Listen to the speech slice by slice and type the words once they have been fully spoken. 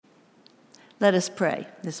Let us pray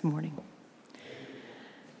this morning.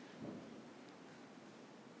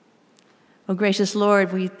 Oh, gracious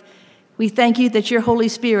Lord, we thank you that your Holy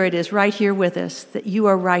Spirit is right here with us, that you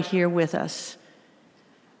are right here with us.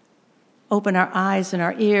 Open our eyes and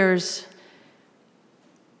our ears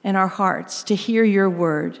and our hearts to hear your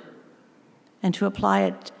word and to apply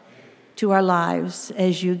it to our lives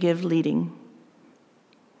as you give leading.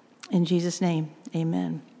 In Jesus' name,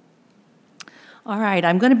 amen. All right,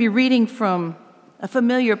 I'm going to be reading from a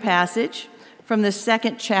familiar passage from the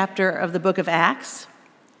second chapter of the book of Acts.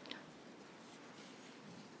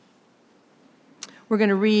 We're going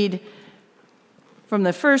to read from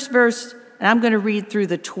the first verse, and I'm going to read through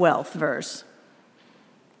the 12th verse.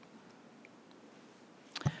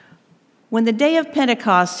 When the day of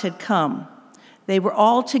Pentecost had come, they were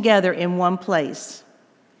all together in one place.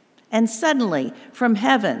 And suddenly, from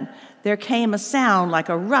heaven, there came a sound like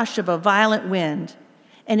a rush of a violent wind,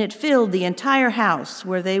 and it filled the entire house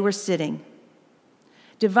where they were sitting.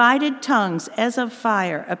 Divided tongues as of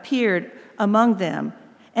fire appeared among them,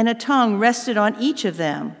 and a tongue rested on each of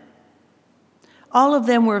them. All of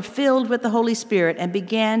them were filled with the Holy Spirit and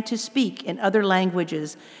began to speak in other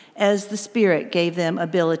languages as the Spirit gave them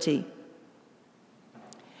ability.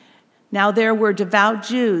 Now there were devout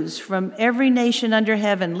Jews from every nation under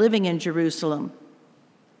heaven living in Jerusalem.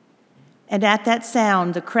 And at that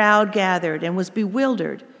sound the crowd gathered and was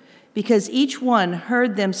bewildered, because each one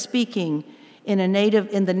heard them speaking in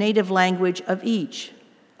the native language of each.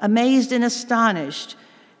 Amazed and astonished,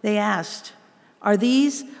 they asked, Are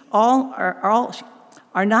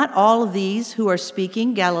not all of these who are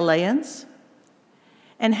speaking Galileans?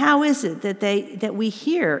 And how is it that we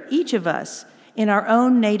hear, each of us, in our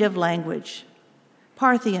own native language?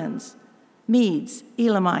 Parthians, Medes,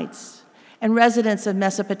 Elamites, and residents of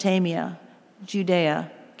Mesopotamia,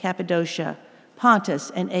 Judea, Cappadocia, Pontus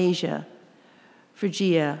and Asia,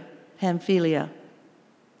 Phrygia, Pamphylia,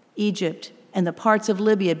 Egypt, and the parts of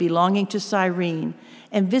Libya belonging to Cyrene,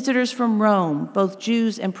 and visitors from Rome, both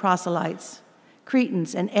Jews and proselytes,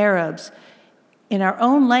 Cretans and Arabs. In our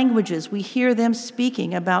own languages, we hear them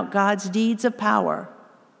speaking about God's deeds of power.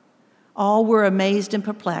 All were amazed and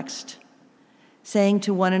perplexed, saying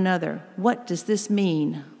to one another, What does this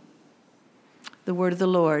mean? The word of the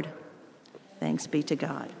Lord. Thanks be to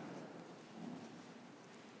God.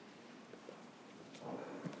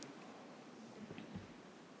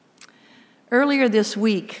 Earlier this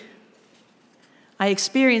week, I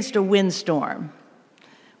experienced a windstorm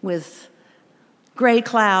with gray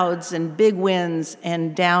clouds and big winds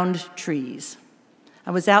and downed trees.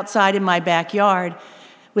 I was outside in my backyard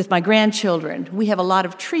with my grandchildren. We have a lot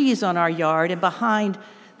of trees on our yard, and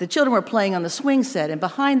the children were playing on the swing set, and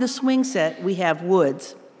behind the swing set, we have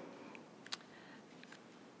woods.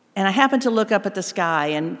 And I happened to look up at the sky,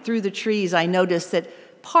 and through the trees, I noticed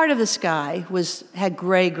that part of the sky had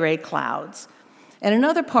gray clouds, and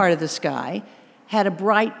another part of the sky had a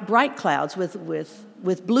bright clouds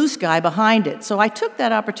with blue sky behind it. So I took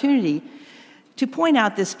that opportunity to point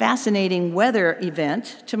out this fascinating weather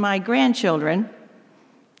event to my grandchildren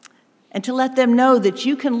and to let them know that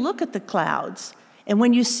you can look at the clouds, and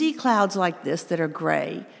when you see clouds like this that are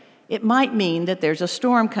gray, it might mean that there's a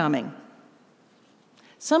storm coming.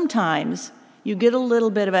 Sometimes you get a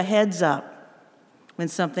little bit of a heads up when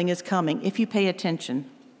something is coming, if you pay attention.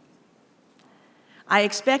 I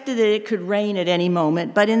expected that it could rain at any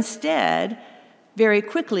moment, but instead, very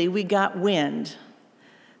quickly, we got wind.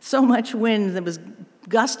 So much wind that was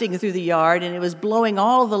gusting through the yard, and it was blowing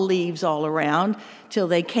all the leaves all around till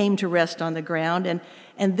they came to rest on the ground.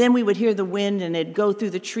 And then we would hear the wind, and it'd go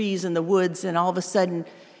through the trees and the woods, and all of a sudden,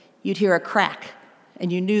 you'd hear a crack,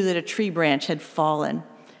 and you knew that a tree branch had fallen.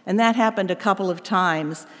 And that happened a couple of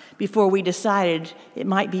times before we decided it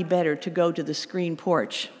might be better to go to the screen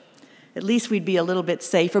porch. At least we'd be a little bit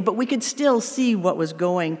safer, but we could still see what was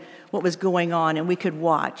going on, and we could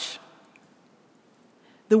watch.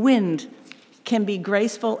 The wind can be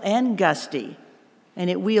graceful and gusty, and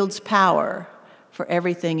it wields power for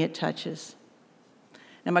everything it touches.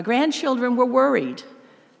 Now, my grandchildren were worried.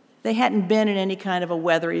 They hadn't been in any kind of a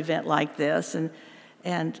weather event like this,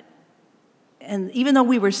 and even though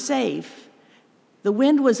we were safe, the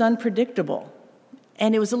wind was unpredictable,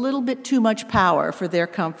 and it was a little bit too much power for their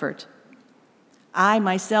comfort. I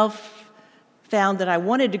myself found that I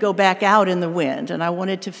wanted to go back out in the wind, and I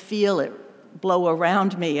wanted to feel it blow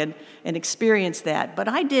around me and experience that, but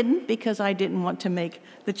I didn't, because I didn't want to make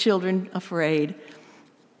the children afraid.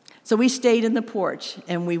 So we stayed in the porch,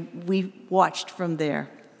 and we watched from there.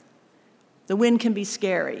 The wind can be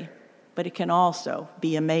scary, but it can also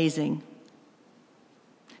be amazing.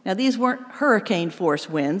 Now, these weren't hurricane-force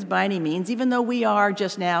winds by any means, even though we are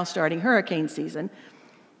just now starting hurricane season.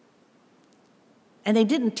 And they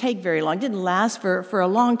didn't take very long, didn't last for a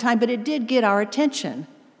long time, but it did get our attention.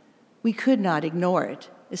 We could not ignore it,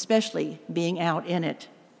 especially being out in it.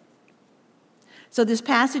 So this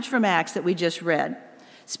passage from Acts that we just read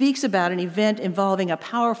speaks about an event involving a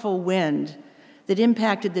powerful wind that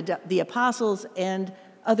impacted the apostles and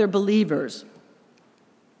other believers.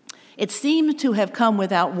 It seemed to have come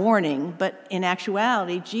without warning, but in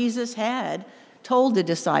actuality, Jesus had told the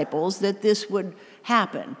disciples that this would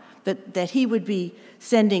happen, that he would be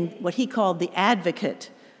sending what he called the advocate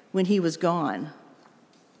when he was gone.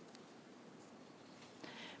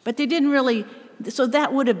 But they didn't really, so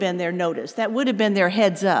that would have been their notice. That would have been their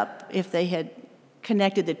heads up if they had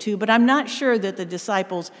connected the two. But I'm not sure that the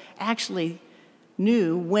disciples actually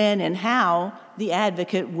knew when and how the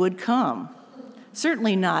advocate would come.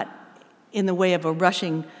 Certainly not in the way of a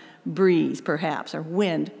rushing breeze, perhaps, or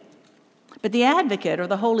wind. But the advocate, or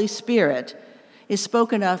the Holy Spirit, is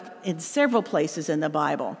spoken of in several places in the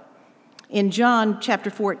Bible. In John chapter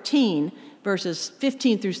 14, verses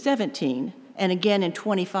 15 through 17, and again in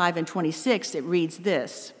 25 and 26, it reads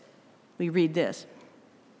this. We read this.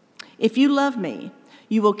 If you love me,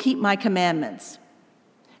 you will keep my commandments,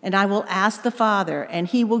 and I will ask the Father, and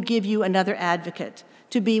he will give you another advocate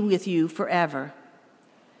to be with you forever.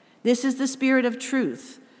 This is the Spirit of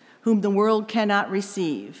truth, whom the world cannot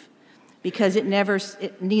receive, because it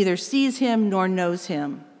neither sees him nor knows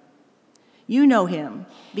him. You know him,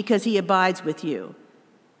 because he abides with you,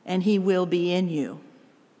 and he will be in you.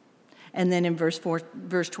 And then in verse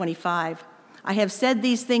 25, I have said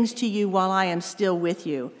these things to you while I am still with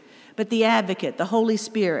you. But the advocate, the Holy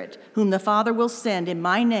Spirit, whom the Father will send in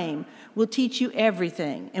my name, will teach you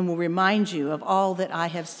everything and will remind you of all that I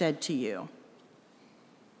have said to you.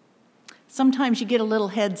 Sometimes you get a little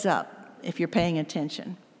heads up if you're paying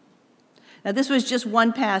attention. Now, this is just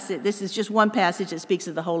one passage that speaks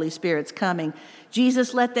of the Holy Spirit's coming.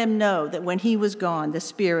 Jesus let them know that when he was gone, the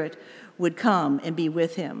Spirit would come and be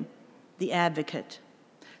with him, the advocate.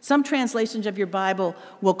 Some translations of your Bible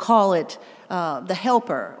will call it the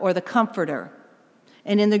helper or the comforter.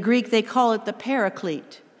 And in the Greek, they call it the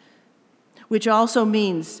paraclete, which also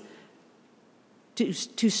means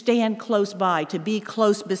to stand close by, to be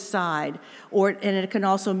close beside, and it can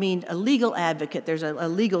also mean a legal advocate. There's a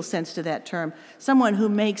legal sense to that term. Someone who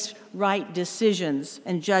makes right decisions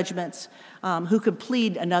and judgments, who could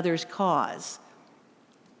plead another's cause.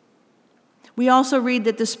 We also read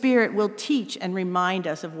that the Spirit will teach and remind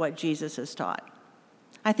us of what Jesus has taught.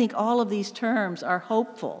 I think all of these terms are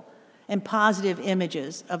hopeful and positive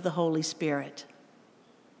images of the Holy Spirit.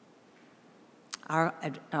 Our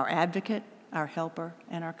advocate, our helper,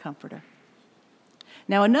 and our comforter.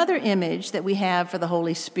 Now, another image that we have for the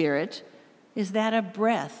Holy Spirit is that of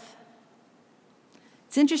breath.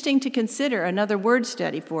 It's interesting to consider another word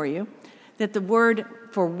study for you, that the word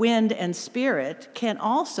for wind and spirit can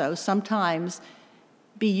also sometimes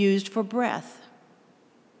be used for breath.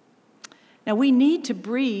 Now, we need to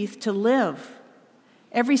breathe to live.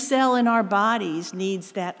 Every cell in our bodies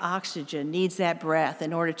needs that oxygen, needs that breath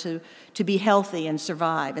in order to be healthy and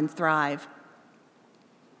survive and thrive.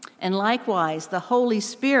 And likewise, the Holy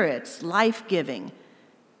Spirit's life-giving,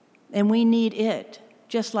 and we need it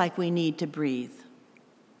just like we need to breathe.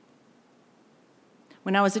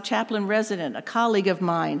 When I was a chaplain resident, a colleague of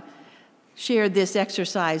mine shared this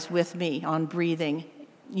exercise with me on breathing.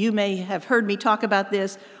 You may have heard me talk about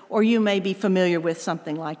this, or you may be familiar with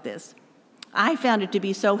something like this. I found it to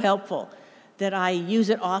be so helpful that I use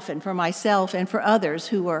it often for myself and for others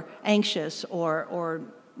who are anxious or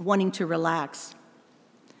wanting to relax.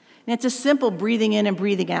 And it's a simple breathing in and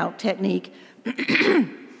breathing out technique.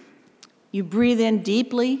 You breathe in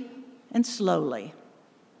deeply and slowly.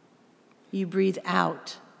 You breathe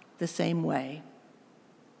out the same way.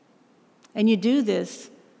 And you do this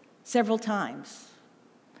several times.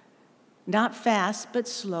 Not fast, but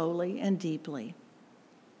slowly and deeply.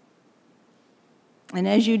 And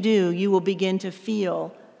as you do, you will begin to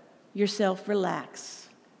feel yourself relax,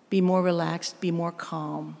 be more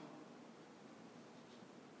calm.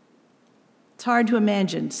 It's hard to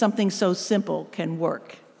imagine something so simple can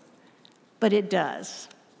work, but it does.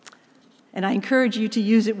 And I encourage you to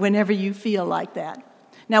use it whenever you feel like that.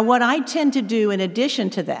 Now, what I tend to do in addition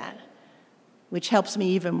to that, which helps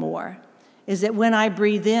me even more, is that when I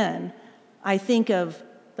breathe in, I think of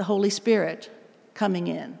the Holy Spirit coming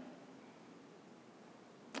in.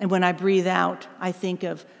 And when I breathe out, I think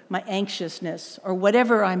of my anxiousness or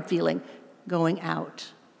whatever I'm feeling going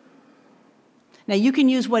out. Now, you can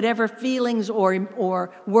use whatever feelings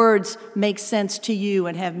or words make sense to you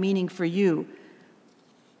and have meaning for you.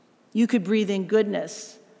 You could breathe in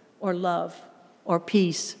goodness or love or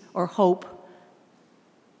peace or hope,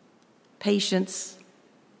 patience,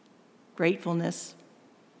 gratefulness.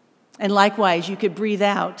 And likewise, you could breathe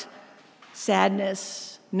out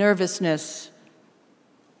sadness, nervousness,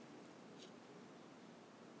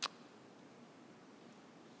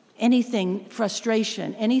 anything,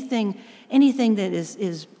 frustration, anything that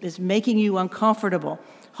is making you uncomfortable,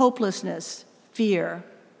 hopelessness, fear.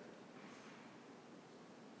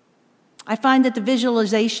 I find that the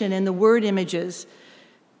visualization and the word images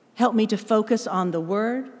help me to focus on the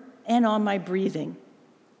word and on my breathing.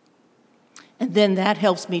 And then that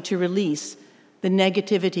helps me to release the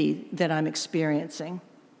negativity that I'm experiencing.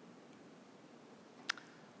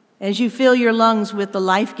 As you fill your lungs with the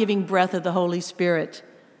life-giving breath of the Holy Spirit,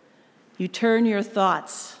 you turn your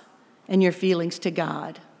thoughts and your feelings to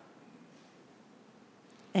God.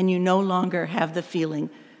 And you no longer have the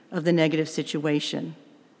feeling of the negative situation.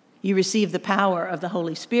 You receive the power of the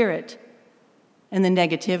Holy Spirit, and the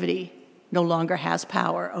negativity no longer has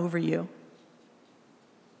power over you.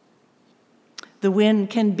 The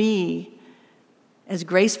wind can be as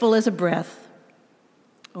graceful as a breath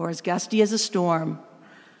or as gusty as a storm,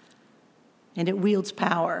 and it wields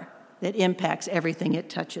power that impacts everything it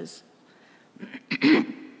touches.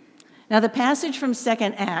 Now, the passage from the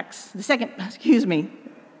second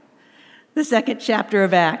chapter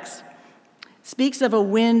of Acts speaks of a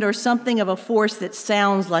wind or something of a force that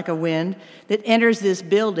sounds like a wind that enters this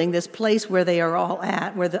building, this place where they are all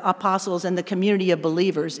at, where the apostles and the community of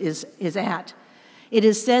believers is at. It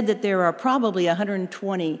is said that there are probably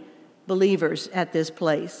 120 believers at this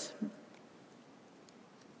place.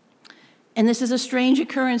 And this is a strange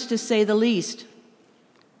occurrence, to say the least.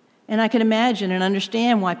 And I can imagine and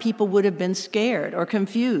understand why people would have been scared or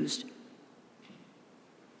confused.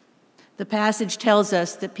 The passage tells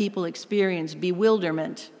us that people experienced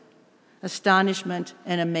bewilderment, astonishment,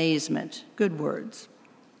 and amazement. Good words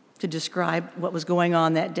to describe what was going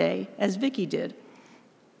on that day, as Vicki did.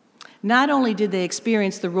 Not only did they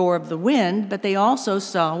experience the roar of the wind, but they also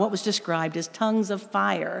saw what was described as tongues of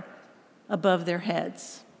fire above their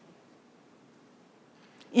heads.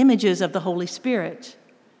 Images of the Holy Spirit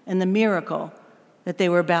and the miracle that they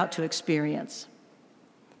were about to experience.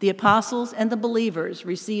 The apostles and the believers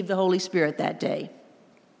received the Holy Spirit that day.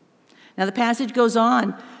 Now, the passage goes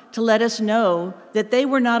on to let us know that they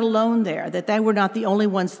were not alone there, that they were not the only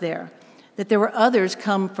ones there, that there were others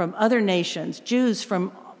come from other nations, Jews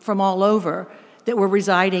from all over, that were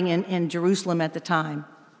residing in Jerusalem at the time.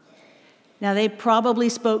 Now, they probably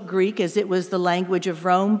spoke Greek, as it was the language of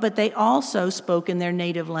Rome, but they also spoke in their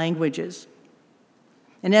native languages.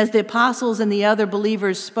 And as the apostles and the other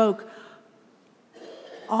believers spoke,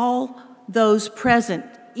 all those present,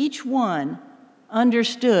 each one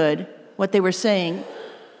understood what they were saying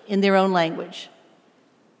in their own language.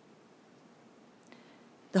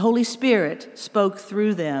 The Holy Spirit spoke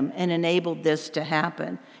through them and enabled this to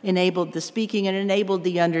happen, enabled the speaking and enabled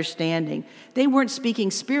the understanding. They weren't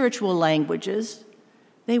speaking spiritual languages.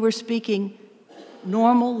 They were speaking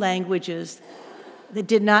normal languages that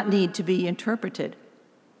did not need to be interpreted.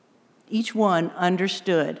 Each one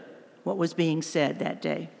understood what was being said that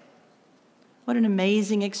day. What an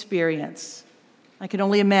amazing experience. I can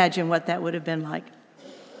only imagine what that would have been like.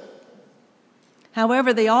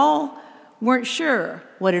 However, they all weren't sure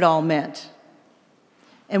what it all meant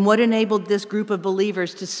and what enabled this group of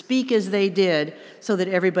believers to speak as they did so that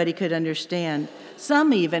everybody could understand.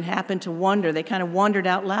 Some even happened to wonder, they kind of wondered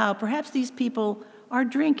out loud, perhaps these people are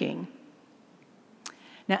drinking.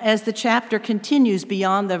 Now, as the chapter continues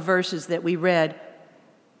beyond the verses that we read,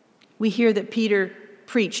 we hear that Peter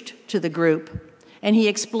preached to the group, and he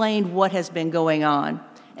explained what has been going on,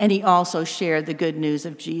 and he also shared the good news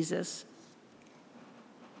of Jesus.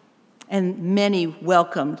 And many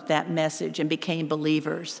welcomed that message and became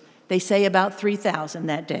believers. They say about 3,000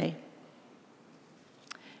 that day.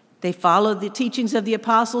 They followed the teachings of the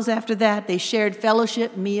apostles after that. They shared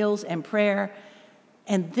fellowship, meals, and prayer.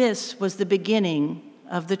 And this was the beginning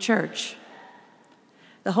of the church.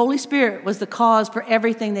 The Holy Spirit was the cause for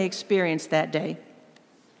everything they experienced that day.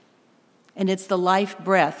 And it's the life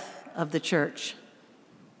breath of the church.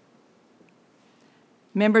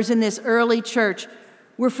 Members in this early church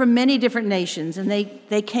were from many different nations, and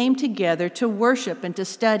they came together to worship and to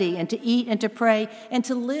study and to eat and to pray and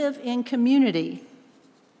to live in community.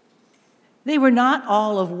 They were not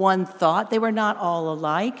all of one thought. They were not all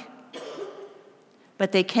alike.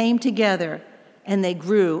 But they came together and they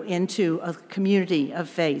grew into a community of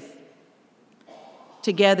faith.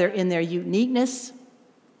 together in their uniqueness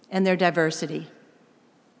and their diversity.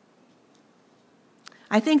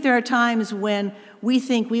 I think there are times when we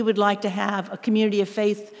think we would like to have a community of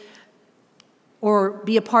faith or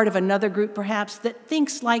be a part of another group perhaps that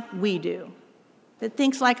thinks like we do, that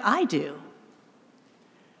thinks like I do.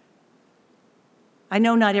 I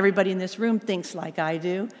know not everybody in this room thinks like I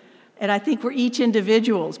do, and I think we're each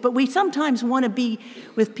individuals, but we sometimes want to be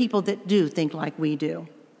with people that do think like we do,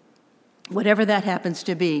 whatever that happens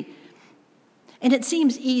to be. And it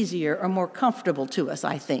seems easier or more comfortable to us,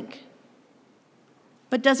 I think.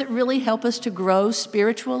 But does it really help us to grow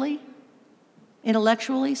spiritually,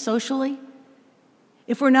 intellectually, socially?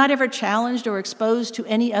 If we're not ever challenged or exposed to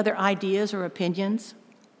any other ideas or opinions?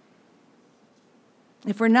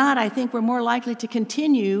 If we're not, I think we're more likely to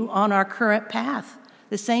continue on our current path,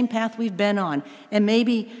 the same path we've been on, and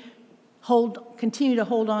maybe continue to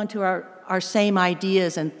hold on to our same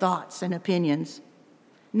ideas and thoughts and opinions,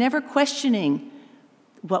 never questioning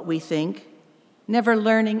what we think, never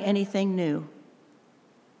learning anything new.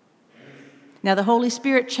 Now, the Holy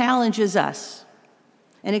Spirit challenges us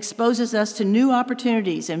and exposes us to new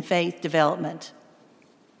opportunities in faith development.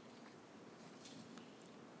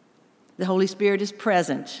 The Holy Spirit is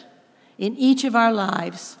present in each of our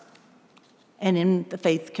lives and in the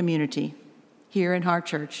faith community here in our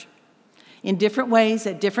church, in different ways,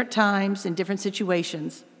 at different times, in different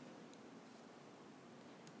situations.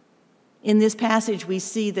 In this passage, we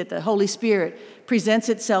see that the Holy Spirit presents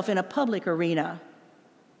itself in a public arena,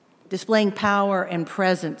 displaying power and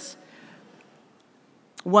presence,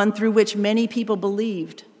 one through which many people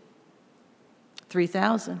believed,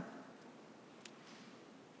 3,000.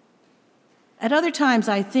 At other times,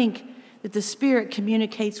 I think that the Spirit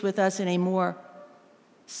communicates with us in a more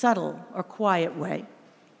subtle or quiet way.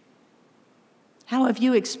 How have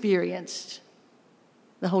you experienced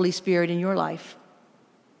the Holy Spirit in your life?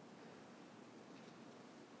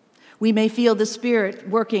 We may feel the Spirit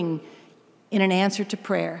working in an answer to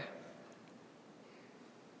prayer.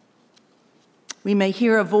 We may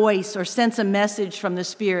hear a voice or sense a message from the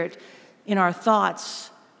Spirit in our thoughts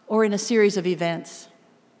or in a series of events.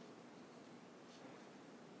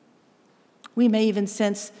 We may even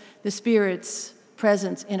sense the Spirit's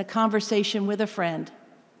presence in a conversation with a friend.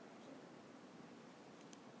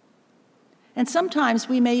 And sometimes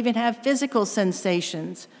we may even have physical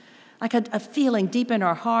sensations, like a feeling deep in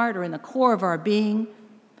our heart or in the core of our being,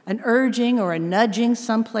 an urging or a nudging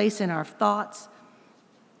someplace in our thoughts.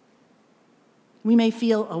 We may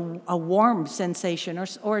feel a warm sensation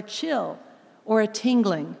or a chill or a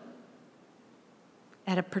tingling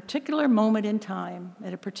at a particular moment in time,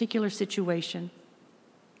 at a particular situation.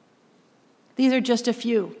 These are just a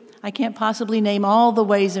few. I can't possibly name all the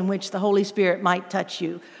ways in which the Holy Spirit might touch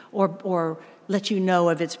you or let you know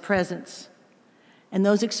of its presence. And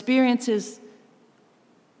those experiences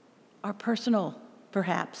are personal,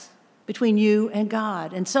 perhaps, between you and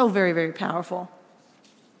God, and so very, very powerful.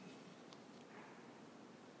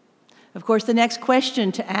 Of course, the next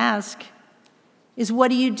question to ask is, what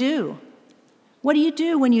do you do? What do you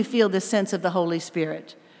do when you feel the sense of the Holy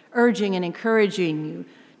Spirit, urging and encouraging you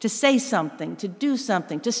to say something, to do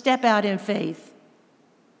something, to step out in faith?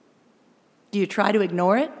 Do you try to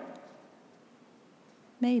ignore it?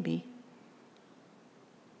 Maybe.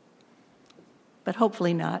 But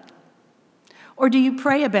hopefully not. Or do you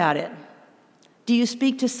pray about it? Do you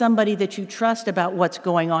speak to somebody that you trust about what's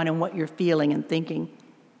going on and what you're feeling and thinking?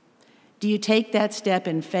 Do you take that step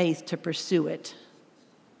in faith to pursue it?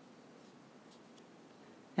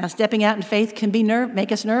 Now, stepping out in faith can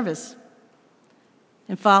make us nervous,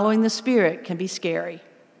 and following the Spirit can be scary.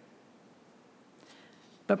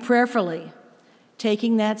 But prayerfully,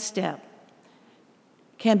 taking that step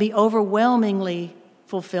can be overwhelmingly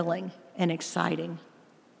fulfilling and exciting.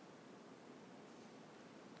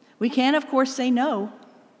 We can, of course, say no,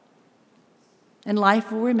 and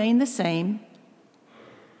life will remain the same.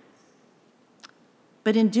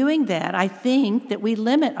 But in doing that, I think that we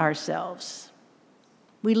limit ourselves.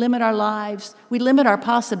 We limit our lives. We limit our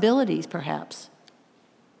possibilities, perhaps.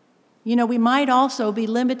 You know, we might also be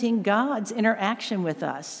limiting God's interaction with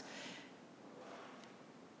us,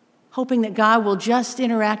 hoping that God will just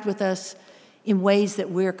interact with us in ways that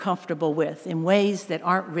we're comfortable with, in ways that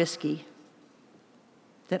aren't risky,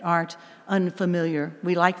 that aren't unfamiliar.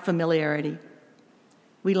 We like familiarity.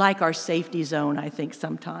 We like our safety zone, I think,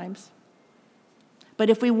 sometimes. But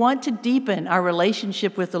if we want to deepen our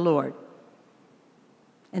relationship with the Lord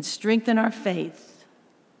and strengthen our faith,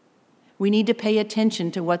 we need to pay attention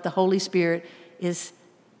to what the Holy Spirit is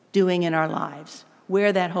doing in our lives,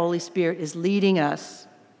 where that Holy Spirit is leading us.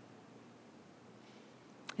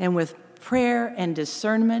 And with prayer and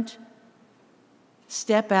discernment,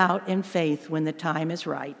 step out in faith when the time is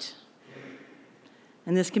right.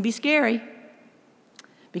 And this can be scary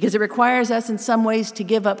because it requires us in some ways to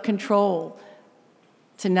give up control,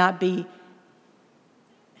 to not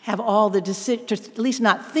have all the decisions, to at least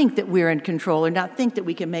not think that we're in control or not think that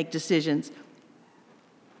we can make decisions.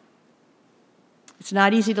 It's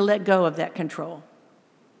not easy to let go of that control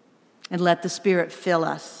and let the Spirit fill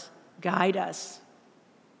us, guide us,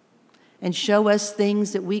 and show us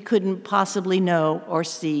things that we couldn't possibly know or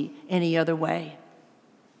see any other way,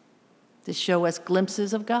 to show us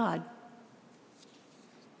glimpses of God.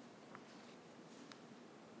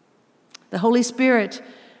 The Holy Spirit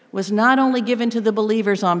was not only given to the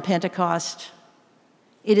believers on Pentecost,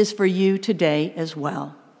 it is for you today as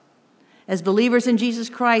well. As believers in Jesus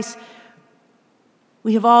Christ,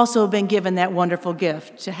 we have also been given that wonderful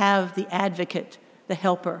gift to have the advocate, the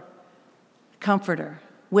helper, the comforter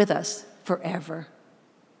with us forever.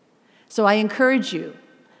 So I encourage you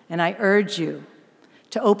and I urge you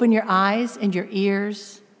to open your eyes and your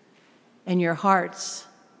ears and your hearts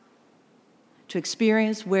to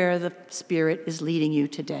experience where the Spirit is leading you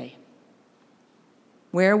today.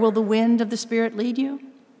 Where will the wind of the Spirit lead you?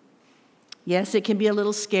 Yes, it can be a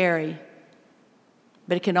little scary,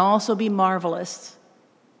 but it can also be marvelous,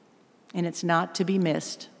 and it's not to be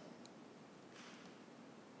missed.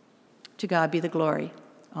 To God be the glory.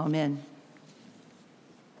 Amen.